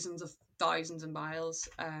thousands of miles,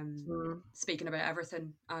 speaking about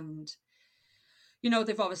everything. And you know,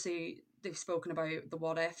 they've spoken about the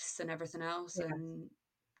what ifs and everything else, Yeah.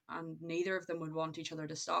 and neither of them would want each other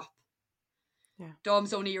to stop. Yeah.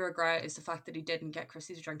 Dom's only regret is the fact that he didn't get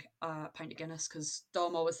Chrissy to drink a pint of Guinness, because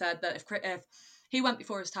Dom always said that if he went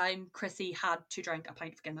before his time, Chrissy had to drink a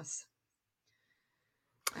pint of Guinness.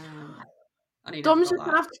 And he never Dom's got just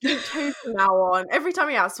gonna that. have to drink two from now on. Every time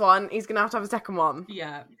he has one, he's gonna have a second one.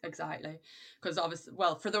 Yeah, exactly. Because obviously,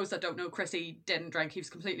 well, for those that don't know, Chrissy didn't drink. He was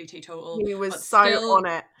completely teetotal, He was but so on still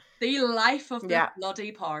it. the life of the Yeah.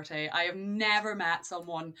 bloody party. I have never met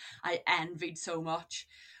someone I envied so much.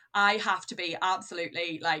 I have to be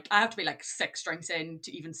absolutely like, I have to be like 6 drinks in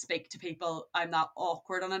to even speak to people. I'm that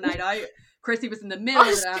awkward on a night out. Chrissy was in the middle of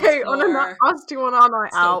the Us dance two on floor, us two on our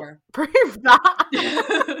night out. sober. Prove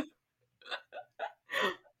that.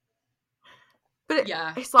 But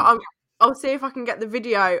Yeah. it's like I'll see if I can get the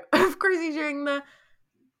video of Chrissy doing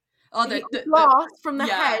Oh, the the blast from the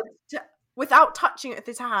yeah. head without touching it with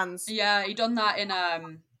his hands. Yeah, he done that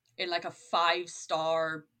in like a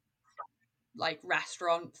 5-star like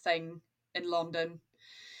restaurant thing in London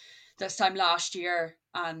this time last year,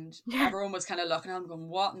 and Yeah. everyone was kind of looking at him going,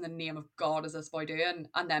 what in the name of God is this boy doing?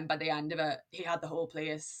 And then by the end of it, he had the whole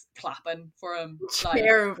place clapping for him. Like,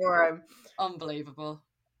 Cheering for him. unbelievable.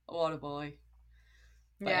 What a boy.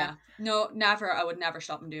 But Yeah. yeah, no, never. I would never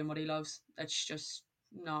stop him doing what he loves. It's just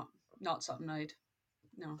not something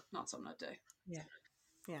not something I'd do. Yeah.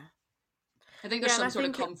 Yeah. I think there's some sort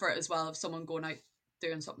of comfort as well of someone going out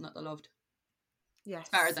doing something that they loved. Yes. It's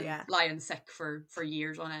better than lying sick for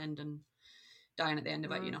years on end and dying at the end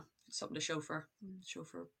of it. You know, it's something to show for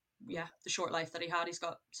the short life that he had. He's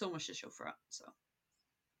got so much to show for it. So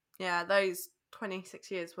yeah, those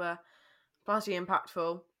 26 years were bloody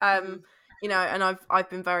impactful. You know, and I've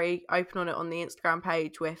been very open on it on the Instagram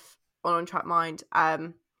page with on Track Mind.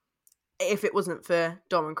 If it wasn't for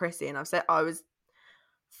Dom and Chrissy, and I've said I was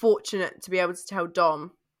fortunate to be able to tell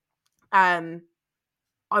Dom, I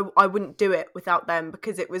wouldn't do it without them,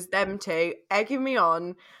 because it was them two egging me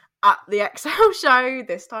on at the XL show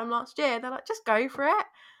this time last year. They're like, just go for it.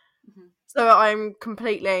 So I'm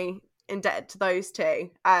completely indebted to those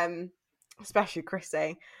two, especially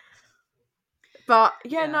Chrissy. But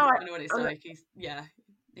Yeah, no, I know what he's like.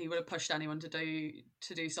 He would have pushed anyone to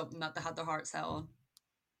do something that they had their heart set on.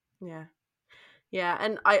 Yeah,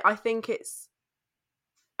 and I think it's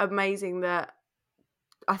amazing that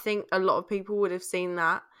I think a lot of people would have seen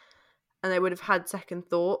that and they would have had second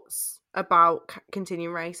thoughts about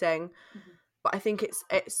continuing racing. Mm-hmm. But I think it's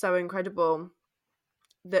so incredible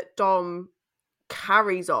that Dom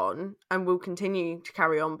carries on and will continue to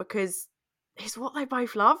carry on because it's what they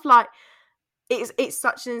both love. Like, it's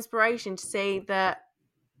such an inspiration to see that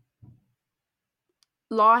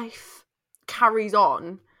life carries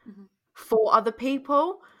on Mm-hmm. for other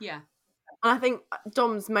people. Yeah. And I think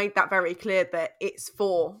Dom's made that very clear that it's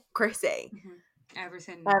for Chrissy. Mm-hmm.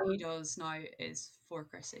 Everything he does now is for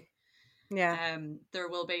Chrissy. Yeah. There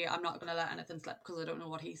will be, I'm not going to let anything slip because I don't know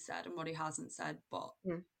what he said and what he hasn't said, but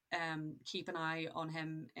keep an eye on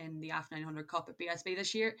him in the F900 Cup at BSB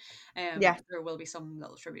this year. There will be some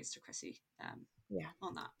little tributes to Chrissy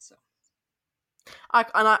on that. So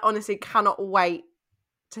I honestly cannot wait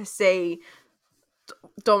to see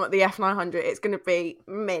Dom at the F900. It's going to be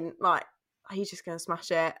mint. Like, he's just going to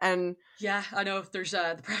smash it. And yeah, I know if there's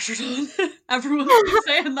the pressure's on. Everyone's been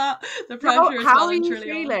saying that. The pressure is how well are and you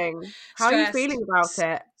truly feeling? on. How are you feeling about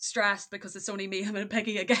it? Stressed because it's only me, him, and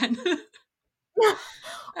Peggy again.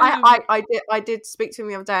 I did speak to him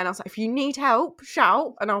the other day and I was like, if you need help,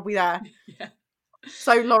 shout and I'll be there. Yeah.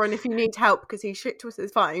 So Lauren, if you need help because he's shit twisted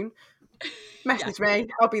his phone, message me.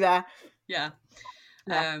 I'll be there. Yeah.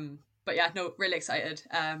 But yeah, no, really excited.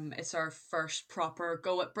 It's our first proper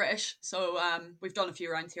go at British. So we've done a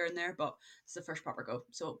few rounds here and there, but it's the first proper go.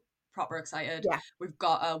 So proper excited. Yeah. We've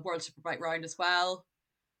got a World Superbike round as well,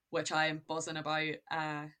 which I am buzzing about.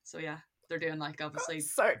 So yeah, they're doing like obviously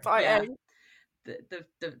so exciting. Yeah,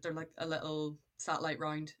 they're like a little satellite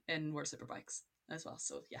round in World Superbikes as well.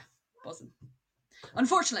 So yeah, buzzing.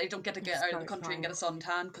 Unfortunately, I don't get to get out of the country and get a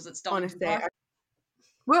suntan because it's done. Honestly,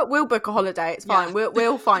 we'll book a holiday. It's fine.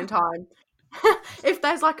 We'll find time. If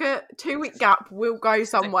there's like a 2-week gap, we'll go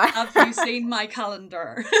somewhere. Have you seen my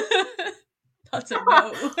calendar? That's a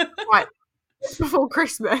no. Right. Before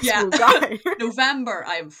Christmas, we'll go. November,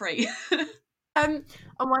 I am free. And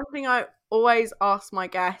one thing I always ask my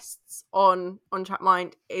guests on Track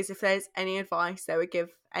Mind is if there's any advice they would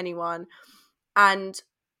give anyone. And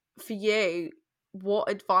for you, what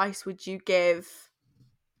advice would you give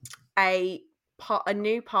a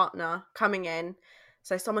new partner coming in?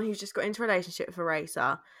 So someone who's just got into a relationship with a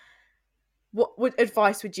racer. What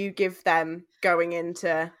advice would you give them going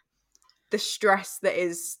into the stress that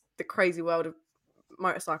is the crazy world of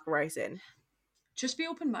motorcycle racing? Just be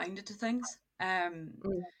open-minded to things.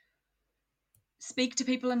 Speak to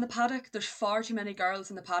people in the paddock. There's far too many girls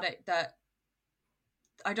in the paddock that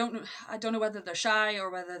I don't know whether they're shy or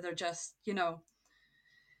whether they're just,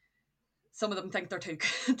 some of them think they're too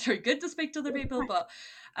good to speak to other people, but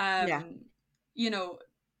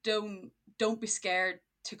don't be scared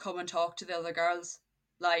to come and talk to the other girls.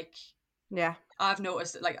 Like, I've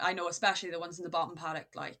noticed, like, I know especially the ones in the bottom paddock,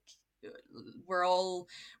 like, we're all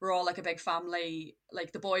like a big family.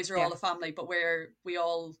 Like, the boys are all a family, but we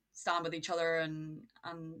all stand with each other and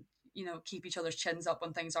keep each other's chins up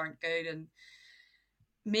when things aren't good and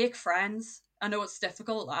make friends. I know it's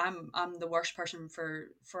difficult. I'm the worst person for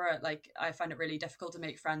it. Like, I find it really difficult to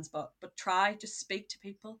make friends, but just speak to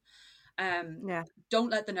people. Don't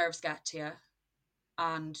let the nerves get to you,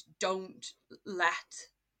 and don't let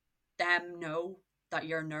them know that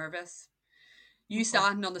you're nervous. You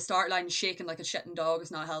standing on the start line shaking like a shitting dog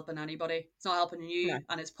is not helping anybody. It's not helping you,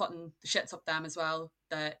 and it's putting the shits up them as well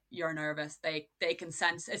that you're nervous. They can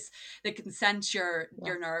sense they can sense your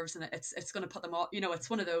nerves, and it's going to put them off. It's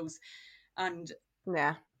one of those, and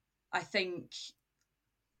I think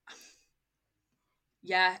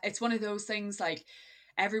it's one of those things. Like,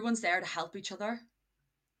 everyone's there to help each other.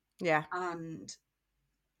 Yeah, and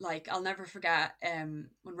like, I'll never forget when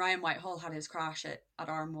Ryan Whitehall had his crash at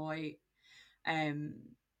Armoy.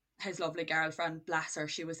 His lovely girlfriend, bless her,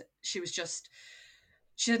 she didn't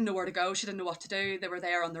know where to go, she didn't know what to do. They were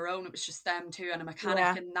there on their own. It was just them two and a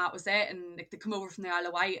mechanic, and that was it. And they come over from the Isle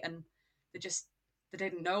of Wight, and they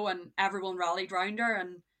didn't know, and everyone rallied round her.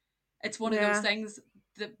 And it's one of those things.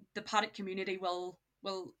 The paddock community will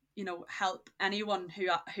help anyone who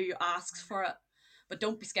asks for it, but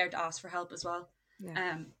don't be scared to ask for help as well.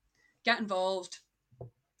 Get involved,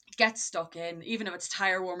 get stuck in, even if it's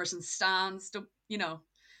tire warmers and stands. Just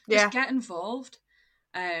get involved.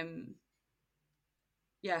 And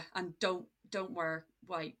don't wear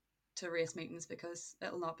white to race meetings because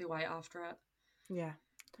it'll not be white after it.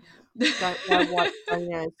 Don't wear white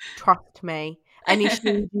trainers. Trust me. Any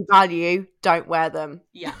shoes you value, don't wear them.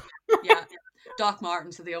 Doc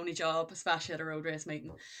Martens are the only job, especially at a road race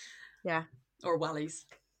meeting. Yeah. Or wellies.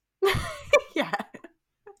 Yeah.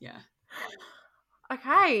 Yeah.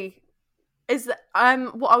 Okay.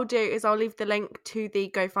 What I'll do is I'll leave the link to the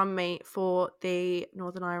GoFundMe for the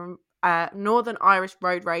Northern Irish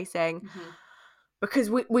road racing, because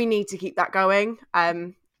we need to keep that going.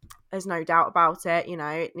 There's no doubt about it. You know,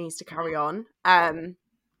 it needs to carry on. And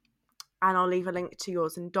I'll leave a link to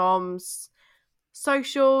yours and Dom's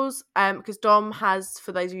socials. Because Dom has,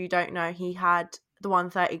 for those of you who don't know, he had the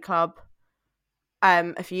 130 Club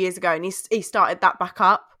a few years ago, and he started that back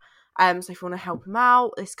up. So if you want to help him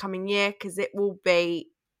out this coming year, because it will be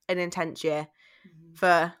an intense year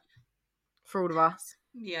for all of us.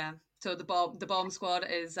 Yeah. So the bomb squad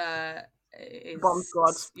is Bomb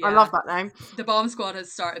Squad. yeah. I love that name. The bomb squad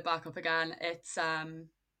has started back up again. It's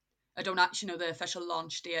I don't actually know the official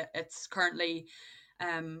launch date. It's currently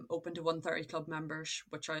open to 130 Club members,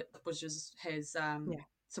 which is his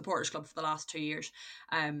supporters club for the last 2 years.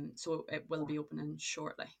 So it will be opening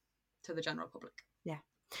shortly to the general public. Yeah.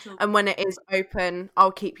 So, and when it is open,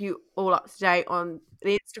 I'll keep you all up to date on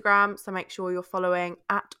the Instagram. So make sure you're following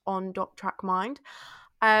at on.trackmind.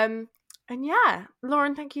 And yeah,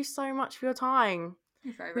 Lauren, thank you so much for your time.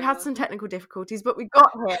 You're very, we very had welcome. some technical difficulties, but we got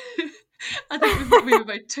here. I think we have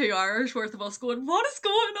about 2 hours worth of us going, what is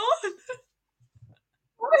going on?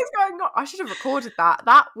 What is going on? I should have recorded that.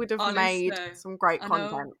 That would have Honestly, made some great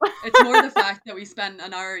content. It's more the fact that we spent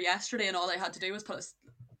an hour yesterday and all I had to do was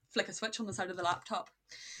flick a switch on the side of the laptop.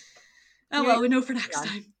 Oh well, we know for next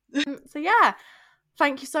time. So yeah,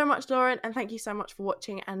 thank you so much, Lauren, and thank you so much for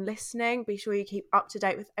watching and listening. Be sure you keep up to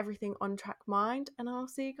date with everything on Track Mind, and I'll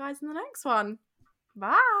see you guys in the next one.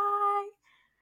 Bye.